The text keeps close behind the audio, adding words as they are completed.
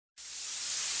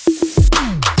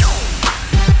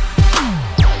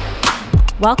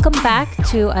Welcome back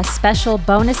to a special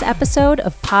bonus episode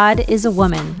of Pod is a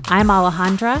Woman. I'm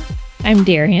Alejandra. I'm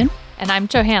Darian. And I'm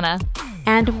Johanna.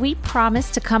 And we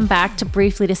promised to come back to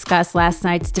briefly discuss last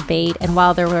night's debate. And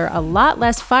while there were a lot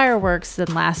less fireworks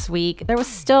than last week, there was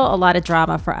still a lot of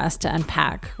drama for us to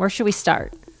unpack. Where should we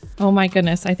start? Oh my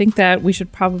goodness. I think that we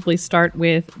should probably start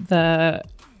with the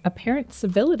apparent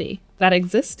civility that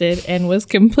existed and was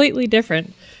completely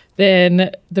different than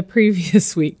the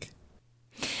previous week.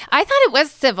 I thought it was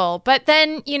civil, but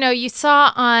then, you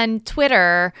saw on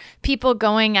Twitter people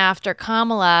going after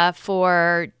Kamala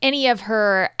for any of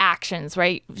her actions,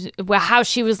 right? How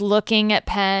she was looking at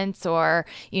Pence or,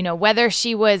 whether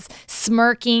she was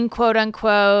smirking, quote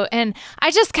unquote. And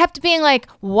I just kept being like,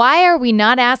 why are we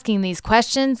not asking these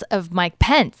questions of Mike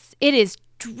Pence? It is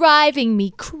driving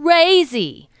me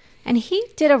crazy. And he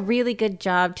did a really good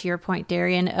job, to your point,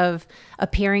 Darian, of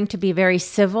appearing to be very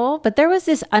civil. But there was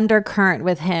this undercurrent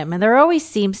with him. And there always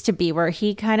seems to be where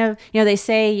he kind of, they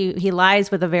say he lies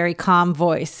with a very calm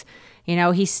voice.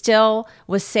 He still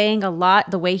was saying a lot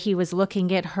the way he was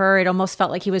looking at her. It almost felt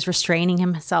like he was restraining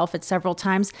himself at several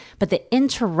times. But the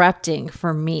interrupting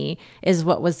for me is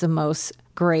what was the most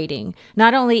grating.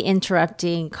 Not only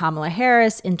interrupting Kamala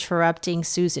Harris, interrupting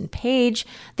Susan Page,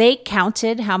 they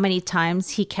counted how many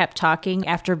times he kept talking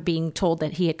after being told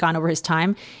that he had gone over his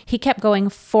time. He kept going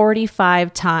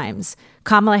 45 times.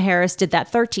 Kamala Harris did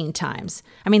that 13 times.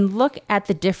 I mean, look at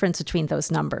the difference between those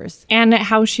numbers. And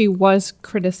how she was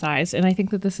criticized. And I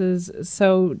think that this is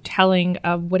so telling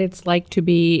of what it's like to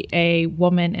be a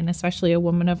woman, and especially a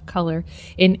woman of color,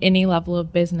 in any level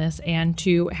of business, and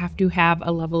to have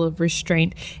a level of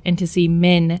restraint, and to see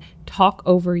men talk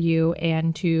over you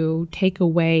and to take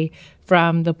away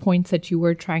from the points that you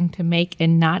were trying to make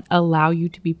and not allow you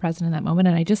to be present in that moment.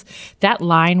 And that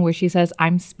line where she says,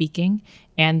 I'm speaking,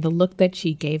 and the look that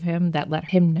she gave him that let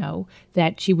him know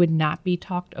that she would not be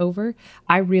talked over,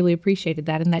 I really appreciated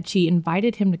that. And that she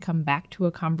invited him to come back to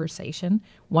a conversation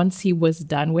once he was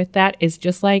done with that is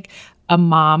just like a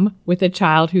mom with a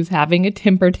child who's having a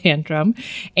temper tantrum.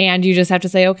 And you just have to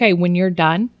say, okay, when you're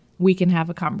done, we can have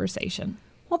a conversation.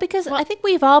 Well, because I think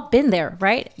we've all been there,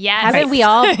 right? Yes. Haven't we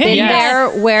all been there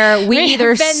where we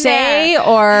either say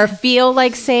or feel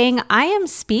like saying, I am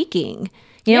speaking?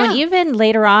 And even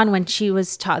later on when she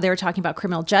was they were talking about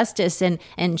criminal justice and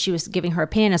she was giving her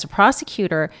opinion as a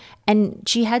prosecutor, and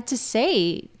she had to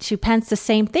say to Pence the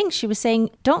same thing. She was saying,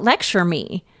 don't lecture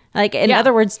me. Like, in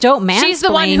other words, don't mansplain me. She's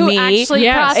the one who actually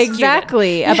prosecuted.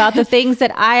 Exactly, about the things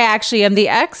that I actually am the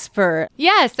expert.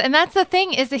 Yes, and that's the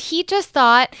thing, is that he just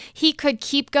thought he could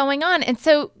keep going on. And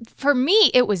so for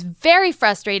me, it was very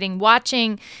frustrating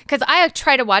watching, because I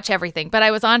try to watch everything, but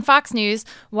I was on Fox News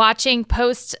watching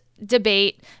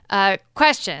post-debate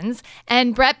questions,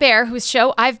 and Bret Baier, whose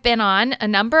show I've been on a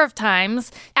number of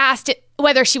times, asked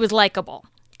whether she was likable.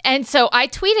 And so I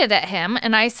tweeted at him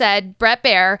and I said, Bret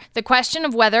Baier, the question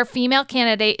of whether a female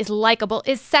candidate is likable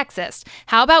is sexist.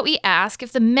 How about we ask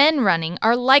if the men running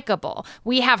are likable?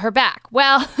 We have her back.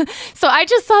 Well, so I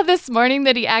just saw this morning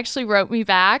that he actually wrote me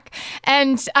back.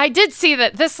 And I did see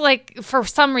that this, for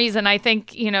some reason, I think,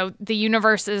 the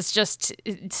universe has just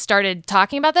started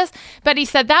talking about this. But he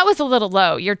said, that was a little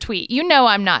low, your tweet.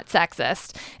 I'm not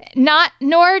sexist.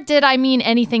 Nor did I mean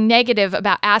anything negative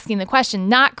about asking the question.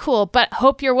 Not cool, but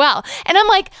hope you're well. And I'm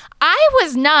like, I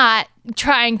was not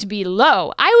trying to be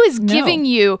low. I was giving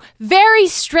you very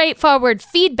straightforward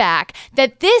feedback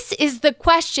that this is the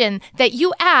question that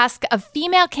you ask of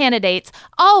female candidates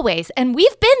always. And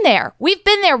we've been there. We've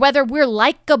been there whether we're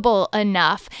likable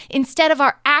enough instead of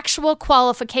our actual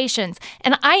qualifications.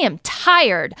 And I am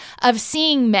tired of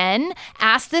seeing men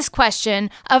ask this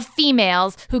question of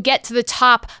females who get to the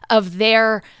top of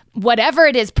their whatever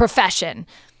it is profession.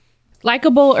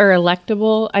 Likable or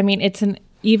electable, I mean, it's an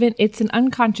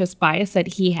unconscious bias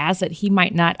that he has that he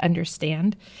might not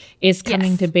understand is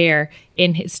coming to bear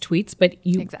in his tweets. But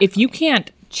if you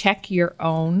can't check your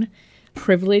own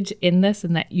privilege in this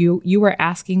and that you are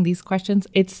asking these questions,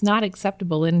 it's not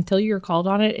acceptable. And until you're called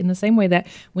on it, in the same way that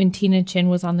when Tina Chin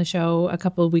was on the show a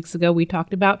couple of weeks ago, we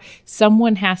talked about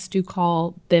someone has to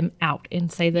call them out and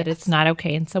say that it's not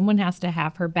okay. And someone has to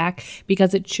have her back,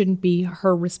 because it shouldn't be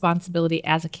her responsibility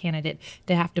as a candidate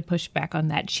to have to push back on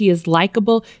that. She is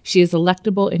likable, she is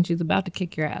electable, and she's about to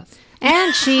kick your ass.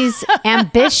 And she's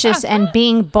ambitious and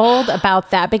being bold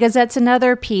about that, because that's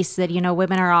another piece that,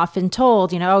 women are often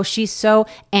told, oh, she's so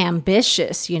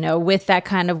ambitious, with that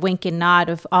kind of wink and nod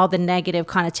of all the negative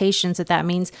connotations that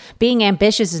means. Being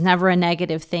ambitious is never a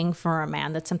negative thing for a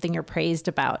man. That's something you're praised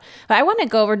about. But I want to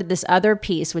go over to this other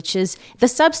piece, which is the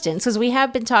substance, because we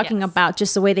have been talking about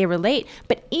just the way they relate.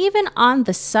 But even on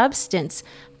the substance,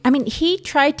 he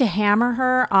tried to hammer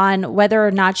her on whether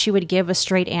or not she would give a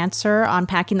straight answer on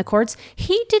packing the courts.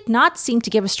 He did not seem to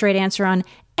give a straight answer on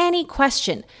any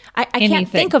question. I can't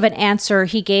think of an answer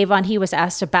he gave on. He was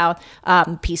asked about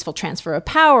peaceful transfer of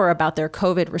power, about their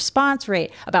COVID response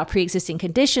rate, about pre-existing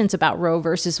conditions, about Roe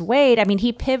versus Wade.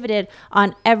 He pivoted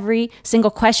on every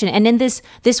single question. And in this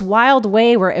wild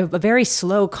way, where a very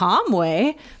slow, calm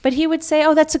way, but he would say,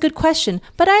 oh, that's a good question,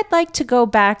 but I'd like to go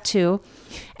back to...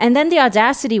 And then the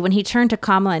audacity when he turned to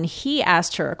Kamala and he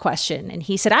asked her a question and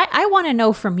he said, I want to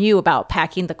know from you about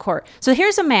packing the court. So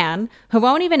here's a man who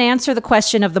won't even answer the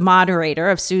question of the moderator,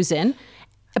 of Susan,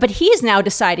 but he's now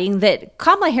deciding that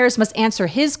Kamala Harris must answer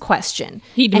his question.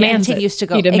 He demands and continues it. to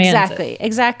go. He demands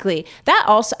Exactly. That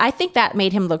also, I think that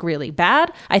made him look really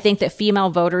bad. I think that female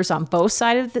voters on both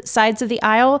sides of the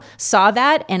aisle saw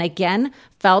that and again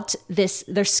felt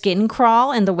their skin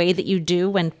crawl in the way that you do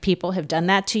when people have done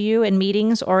that to you in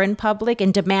meetings or in public,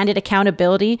 and demanded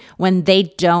accountability when they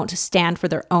don't stand for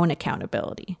their own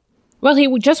accountability. Well,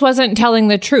 he just wasn't telling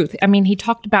the truth. He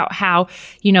talked about how,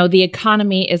 the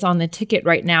economy is on the ticket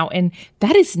right now, and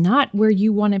that is not where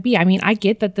you want to be. I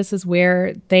get that this is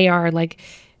where they are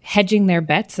hedging their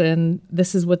bets and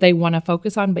this is what they want to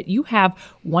focus on, but you have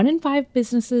 1 in 5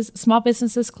 small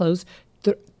businesses closed,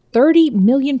 30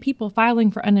 million people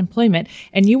filing for unemployment,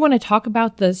 and you want to talk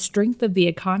about the strength of the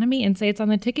economy and say it's on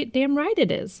the ticket? Damn right it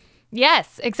is.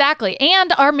 Yes, exactly.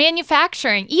 And our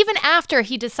manufacturing, even after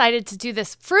he decided to do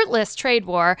this fruitless trade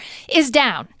war, is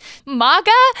down. MAGA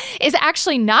is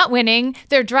actually not winning.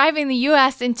 They're driving the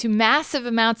U.S. into massive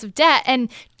amounts of debt.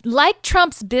 And like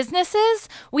Trump's businesses,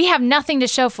 we have nothing to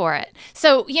show for it.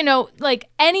 So,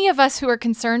 any of us who are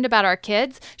concerned about our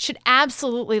kids should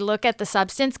absolutely look at the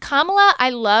substance. Kamala, I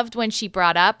loved when she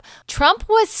brought up, Trump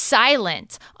was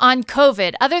silent on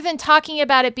COVID, other than talking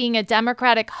about it being a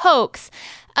Democratic hoax,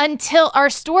 until our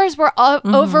stores were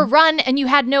overrun and you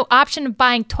had no option of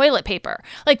buying toilet paper.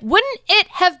 Wouldn't it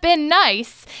have been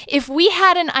nice if we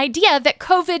had an idea that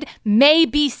COVID may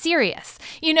be serious?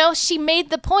 She made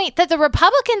the point that the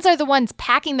Republicans are the ones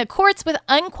packing the courts with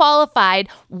unqualified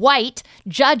white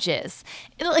judges.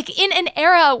 In an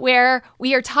era where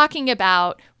we are talking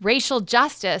about racial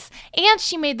justice. And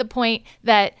she made the point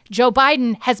that Joe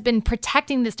Biden has been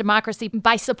protecting this democracy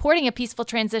by supporting a peaceful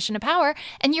transition of power.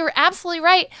 And you're absolutely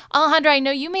right, Alejandra, I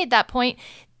know you made that point.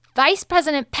 Vice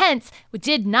President Pence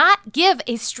did not give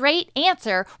a straight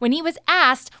answer when he was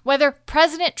asked whether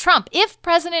if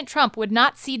President Trump would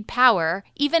not cede power,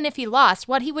 even if he lost,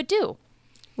 what he would do.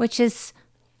 Which is,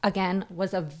 again,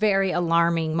 was a very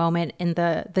alarming moment in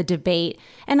the debate.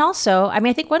 And also,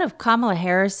 I think one of Kamala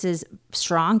Harris's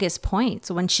strongest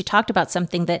points when she talked about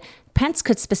something that Pence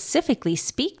could specifically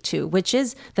speak to, which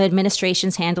is the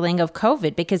administration's handling of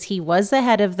COVID, because he was the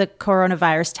head of the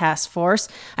coronavirus task force.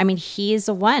 He is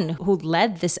the one who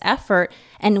led this effort.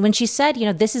 And when she said,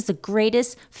 this is the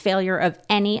greatest failure of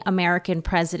any American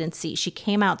presidency, she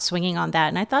came out swinging on that.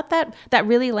 And I thought that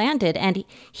really landed. And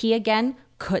he again,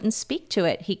 couldn't speak to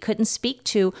it. He couldn't speak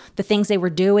to the things they were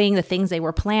doing, the things they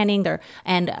were planning,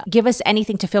 and give us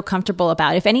anything to feel comfortable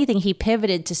about. If anything, he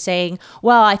pivoted to saying,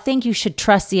 well, I think you should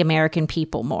trust the American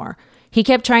people more. He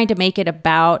kept trying to make it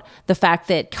about the fact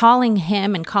that calling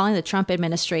him and calling the Trump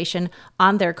administration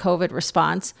on their COVID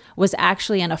response was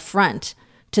actually an affront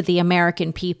to the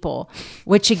American people,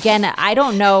 which again, I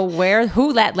don't know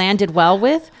who that landed well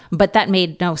with, but that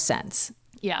made no sense.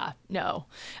 Yeah, no.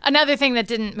 Another thing that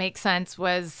didn't make sense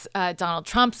was Donald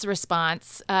Trump's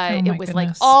response. It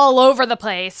was all over the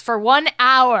place for 1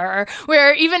 hour,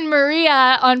 where even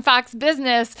Maria on Fox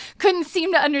Business couldn't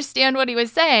seem to understand what he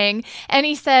was saying. And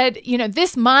he said,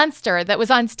 this monster that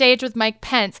was on stage with Mike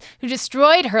Pence, who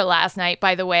destroyed her last night,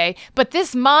 by the way, but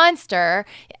this monster,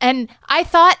 and I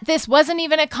thought this wasn't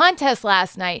even a contest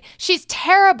last night. She's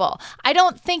terrible. I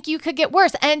don't think you could get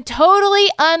worse, and totally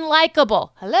unlikable.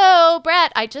 Hello,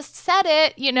 Brett. I just said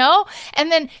it,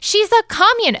 and then she's a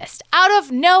communist out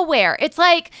of nowhere. It's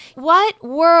like, what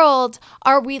world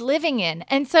are we living in?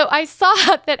 And so I saw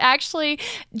that actually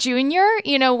Junior,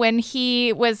 when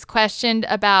he was questioned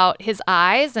about his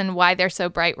eyes and why they're so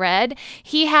bright red,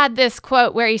 he had this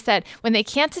quote where he said, when they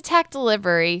can't attack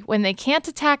delivery, when they can't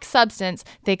attack substance,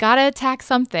 they got to attack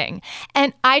something.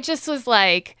 And I just was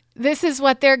like, This is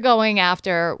what they're going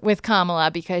after with Kamala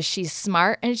because she's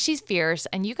smart and she's fierce.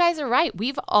 And you guys are right.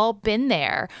 We've all been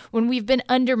there when we've been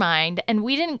undermined, and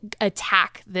we didn't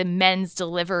attack the men's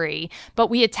delivery, but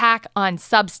we attack on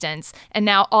substance. And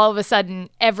now all of a sudden,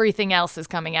 everything else is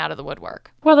coming out of the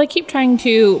woodwork. Well, they keep trying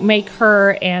to make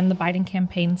her and the Biden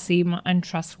campaign seem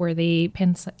untrustworthy.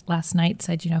 Pence last night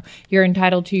said, you're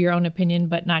entitled to your own opinion,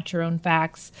 but not your own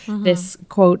facts. Mm-hmm. This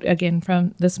quote, again,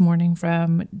 from this morning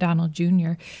from Donald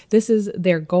Jr., this is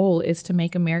their goal, is to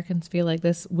make Americans feel like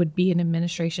this would be an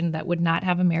administration that would not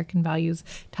have American values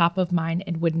top of mind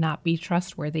and would not be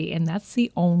trustworthy. And that's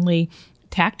the only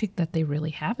tactic that they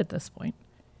really have at this point.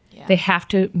 Yeah. They have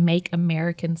to make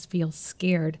Americans feel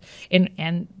scared.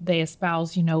 And they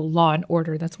espouse, law and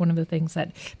order. That's one of the things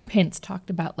that Pence talked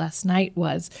about last night,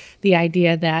 was the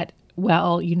idea that,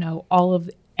 well, all of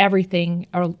everything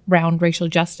around racial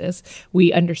justice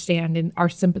we understand and our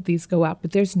sympathies go out,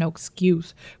 but there's no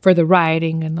excuse for the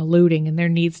rioting and the looting, and there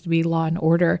needs to be law and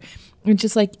order. And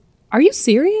just like, are you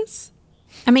serious?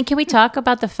 I mean, can we talk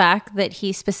about the fact that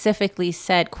he specifically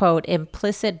said, quote,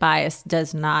 implicit bias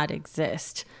does not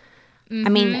exist? Mm-hmm. I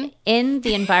mean, in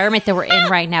the environment that we're in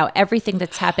right now, everything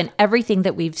that's happened, everything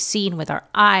that we've seen with our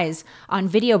eyes on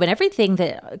video, but everything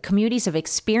that communities have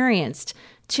experienced,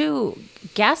 to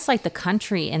gaslight the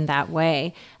country in that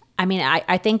way. I mean,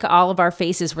 I think all of our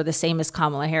faces were the same as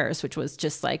Kamala Harris, which was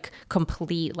just like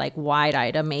complete, like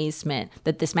wide-eyed amazement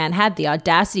that this man had the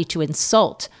audacity to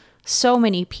insult so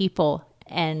many people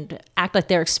and act like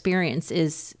their experience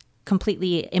is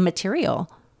completely immaterial.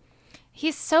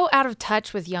 He's so out of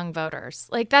touch with young voters.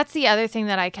 Like, that's the other thing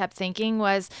that I kept thinking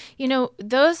was,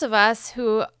 those of us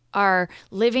who are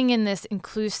living in this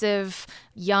inclusive,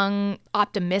 young,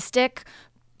 optimistic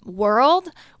world,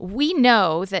 we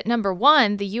know that, number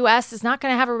one, the U.S. is not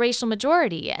going to have a racial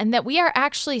majority, and that we are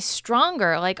actually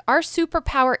stronger. Like, our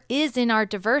superpower is in our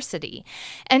diversity.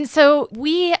 And so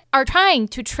we are trying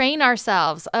to train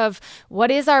ourselves of what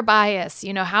is our bias?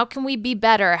 How can we be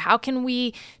better? How can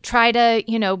we try to,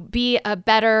 be a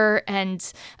better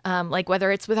and like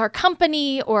whether it's with our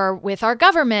company or with our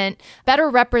government, better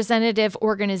representative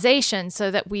organization so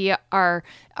that we are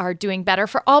doing better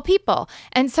for all people.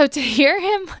 And so to hear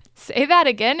him say that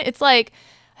again, it's like,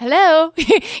 hello,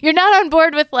 you're not on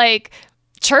board with like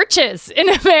churches in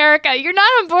America. You're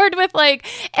not on board with like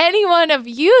anyone of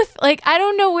youth. Like, I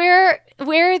don't know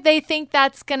where they think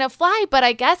that's going to fly, but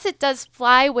I guess it does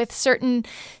fly with certain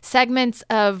segments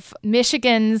of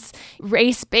Michigan's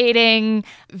race baiting,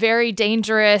 very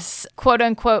dangerous, quote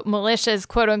unquote, malicious,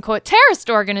 quote unquote, terrorist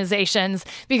organizations,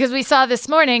 because we saw this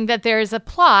morning that there's a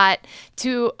plot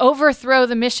to overthrow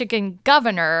the Michigan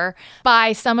governor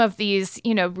by some of these,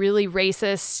 really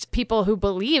racist people who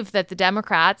believe that the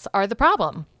Democrats are the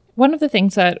problem. One of the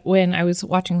things that when I was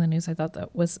watching the news, I thought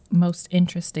that was most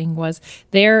interesting was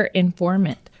their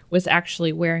informant was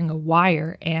actually wearing a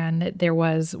wire, and there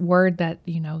was word that,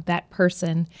 that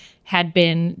person had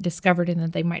been discovered and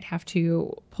that they might have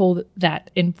to pull that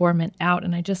informant out.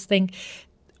 And I just think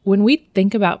when we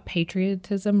think about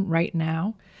patriotism right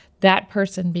now, that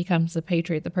person becomes the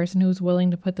patriot, the person who's willing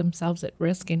to put themselves at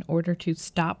risk in order to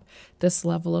stop this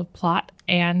level of plot.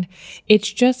 And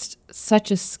it's just such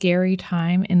a scary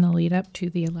time in the lead up to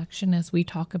the election as we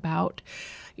talk about,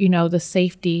 the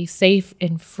safe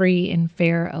and free and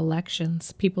fair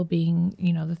elections, people being,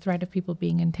 the threat of people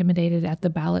being intimidated at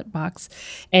the ballot box,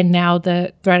 and now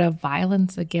the threat of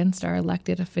violence against our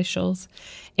elected officials.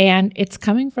 And it's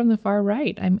coming from the far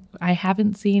right. I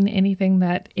haven't seen anything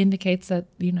that indicates that,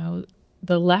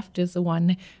 the left is the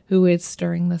one who is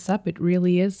stirring this up. It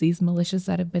really is these militias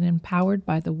that have been empowered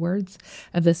by the words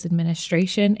of this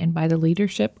administration and by the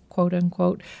leadership, quote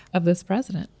unquote, of this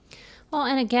president. Well,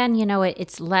 and again,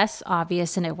 it's less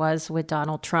obvious than it was with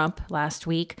Donald Trump last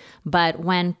week. But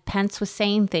when Pence was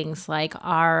saying things like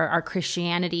our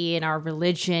Christianity and our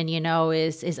religion,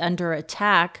 is under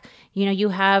attack, you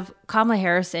have Kamala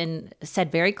Harris and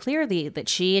said very clearly that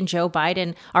she and Joe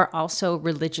Biden are also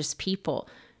religious people.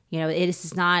 It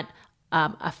is not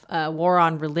a war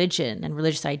on religion and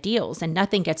religious ideals, and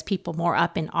nothing gets people more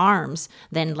up in arms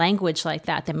than language like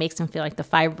that makes them feel like the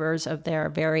fibers of their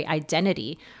very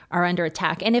identity are under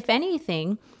attack. And if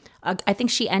anything, I think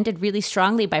she ended really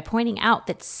strongly by pointing out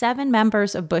that 7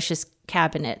 members of Bush's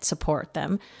cabinet support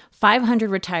them, 500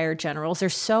 retired generals.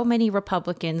 There's so many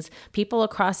Republicans, people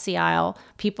across the aisle,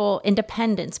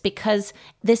 independents, because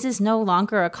this is no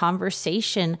longer a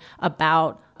conversation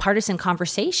about partisan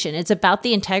conversation. It's about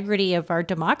the integrity of our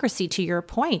democracy, to your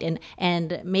point,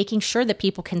 and making sure that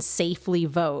people can safely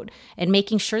vote, and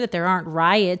making sure that there aren't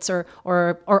riots or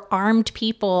armed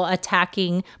people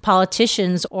attacking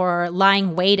politicians or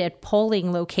lying wait at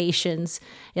polling locations.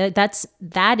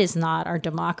 That is not our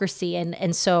democracy.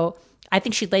 And so I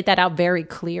think she laid that out very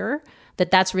clear, that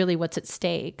that's really what's at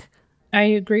stake. I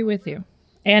agree with you.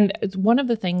 And it's one of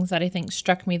the things that I think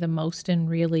struck me the most and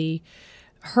really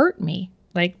hurt me,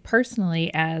 like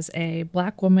personally, as a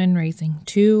Black woman raising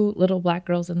 2 little Black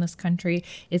girls in this country,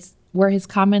 were his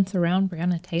comments around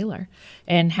Breonna Taylor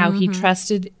and how he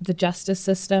trusted the justice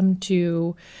system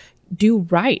to do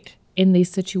right in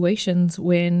these situations,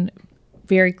 when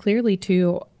very clearly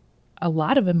to a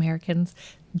lot of Americans,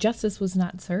 justice was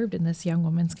not served in this young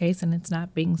woman's case, and it's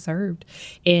not being served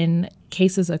in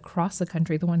cases across the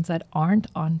country, the ones that aren't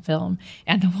on film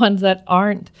and the ones that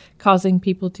aren't causing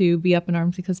people to be up in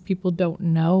arms because people don't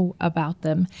know about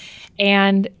them.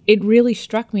 And it really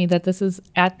struck me that this is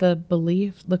at the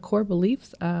core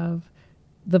beliefs of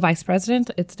the vice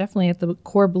president. It's definitely at the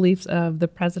core beliefs of the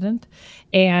president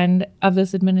and of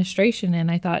this administration.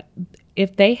 And I thought,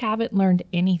 if they haven't learned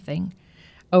anything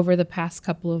over the past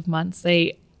couple of months,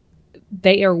 they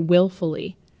are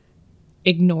willfully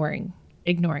ignoring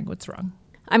what's wrong.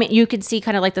 I mean, you can see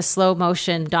kind of like the slow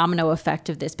motion domino effect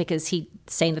of this, because he's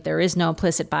saying that there is no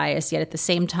implicit bias, yet at the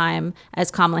same time, as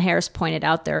Kamala Harris pointed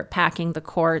out, they're packing the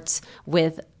courts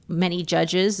with many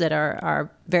judges that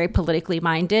are very politically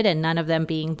minded, and none of them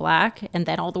being Black, and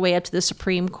then all the way up to the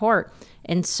Supreme Court.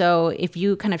 And so if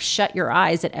you kind of shut your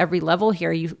eyes at every level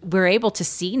here, we're able to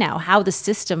see now how the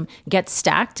system gets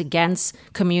stacked against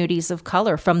communities of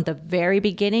color from the very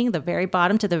beginning, the very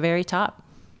bottom to the very top.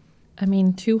 I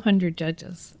mean, 200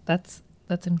 judges. That's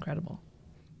incredible.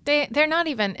 They're not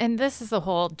even, and this is the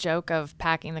whole joke of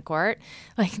packing the court.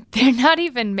 Like, they're not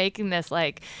even making this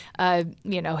like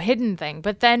hidden thing.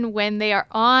 But then when they are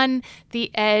on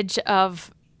the edge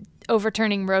of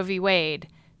overturning Roe v. Wade,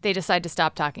 they decide to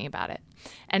stop talking about it.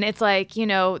 And it's like,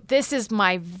 this is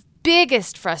my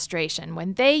biggest frustration,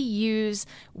 when they use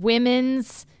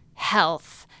women's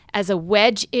health as a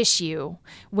wedge issue,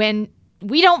 when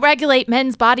we don't regulate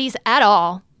men's bodies at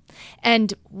all.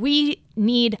 And we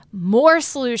need more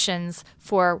solutions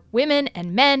for women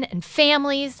and men and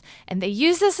families. And they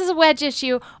use this as a wedge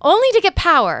issue only to get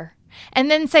power, and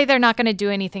then say they're not going to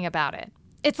do anything about it.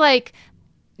 It's like,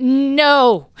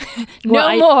 no,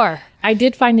 more. I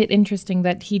did find it interesting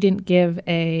that he didn't give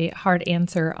a hard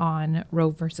answer on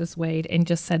Roe versus Wade and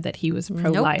just said that he was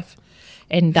pro-life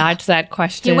and dodged that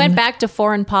question. He went back to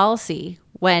foreign policy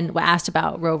when asked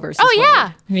about Roe versus Wade.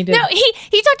 Yeah. He did. No,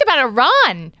 he talked about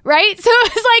Iran, right? So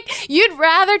it was like, you'd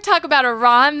rather talk about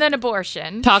Iran than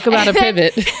abortion. Talk about a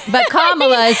pivot. But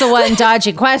Kamala is the one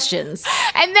dodging questions.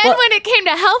 And then when it came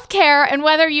to health care and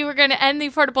whether you were going to end the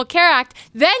Affordable Care Act,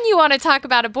 then you want to talk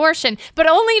about abortion, but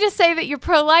only to say that you're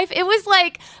pro-life. It was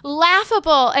like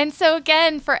laughable. And so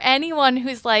again, for anyone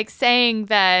who's like saying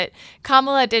that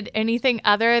Kamala did anything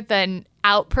other than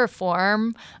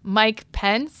outperform Mike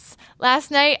Pence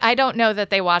last night, I don't know that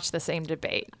they watched the same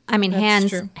debate. I mean,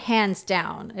 hands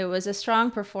down, it was a strong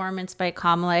performance by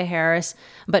Kamala Harris.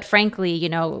 But frankly,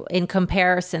 in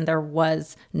comparison, there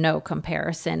was no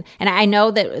comparison. And I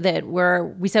know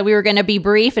that we said we were going to be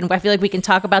brief, and I feel like we can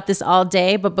talk about this all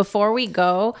day. But before we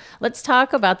go, let's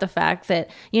talk about the fact that,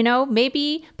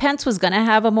 maybe Pence was going to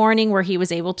have a morning where he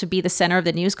was able to be the center of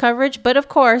the news coverage. But of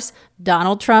course,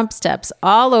 Donald Trump steps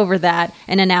all over that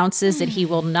and announces that he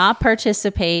will not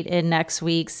participate in next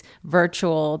week's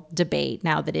virtual debate,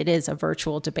 now that it is a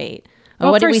virtual debate.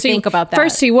 What do we think about that?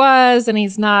 First he was, and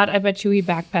he's not. I bet you he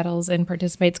backpedals and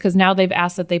participates, because now they've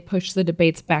asked that they push the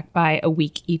debates back by a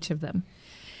week, each of them.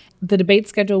 The debate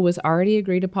schedule was already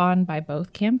agreed upon by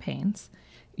both campaigns.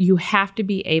 You have to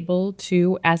be able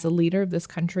to, as a leader of this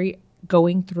country,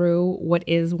 going through what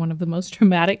is one of the most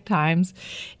traumatic times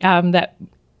that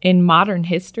in modern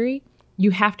history, you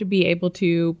have to be able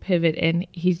to pivot, and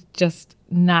he's just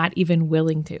not even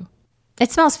willing to.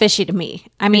 It smells fishy to me.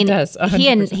 I mean, it does,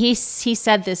 he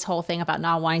said this whole thing about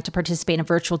not wanting to participate in a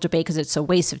virtual debate because it's a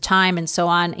waste of time and so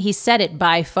on. He said it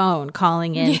by phone,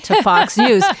 calling in to Fox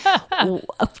News.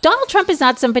 Donald Trump is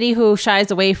not somebody who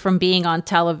shies away from being on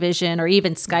television or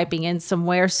even Skyping in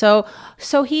somewhere. So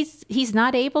he's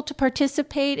not able to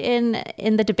participate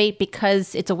in the debate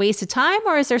because it's a waste of time,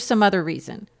 or is there some other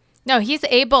reason? No, he's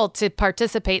able to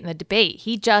participate in the debate.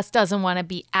 He just doesn't want to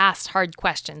be asked hard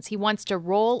questions. He wants to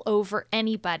roll over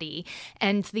anybody.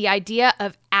 And the idea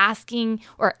of answering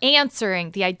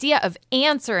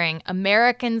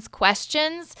Americans'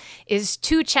 questions is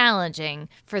too challenging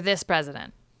for this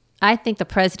president. I think the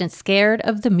president's scared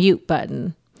of the mute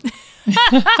button.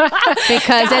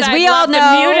 Because as we all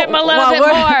know, mute him a little bit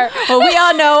more. Well, we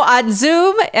all know on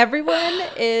Zoom, everyone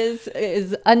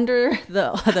is under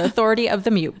the authority of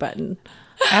the mute button.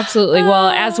 Absolutely. Well,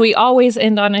 as we always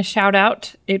end on a shout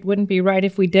out, it wouldn't be right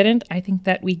if we didn't. I think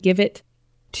that we give it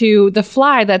to the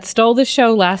fly that stole the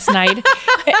show last night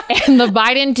and the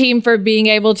Biden team for being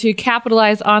able to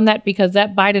capitalize on that, because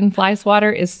that Biden fly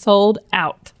swatter is sold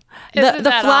out. The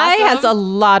fly has a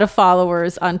lot of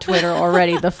followers on Twitter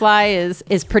already. The fly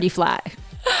is pretty fly.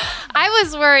 I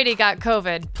was worried he got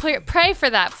COVID. Pray for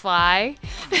that fly.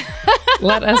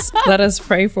 Let us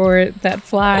pray for that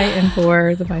fly and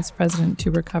for the vice president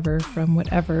to recover from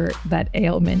whatever that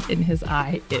ailment in his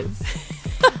eye is.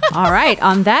 All right.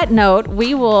 On that note,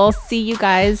 we will see you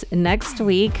guys next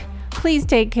week. Please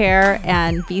take care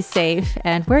and be safe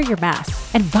and wear your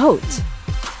mask and vote.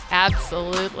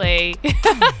 Absolutely.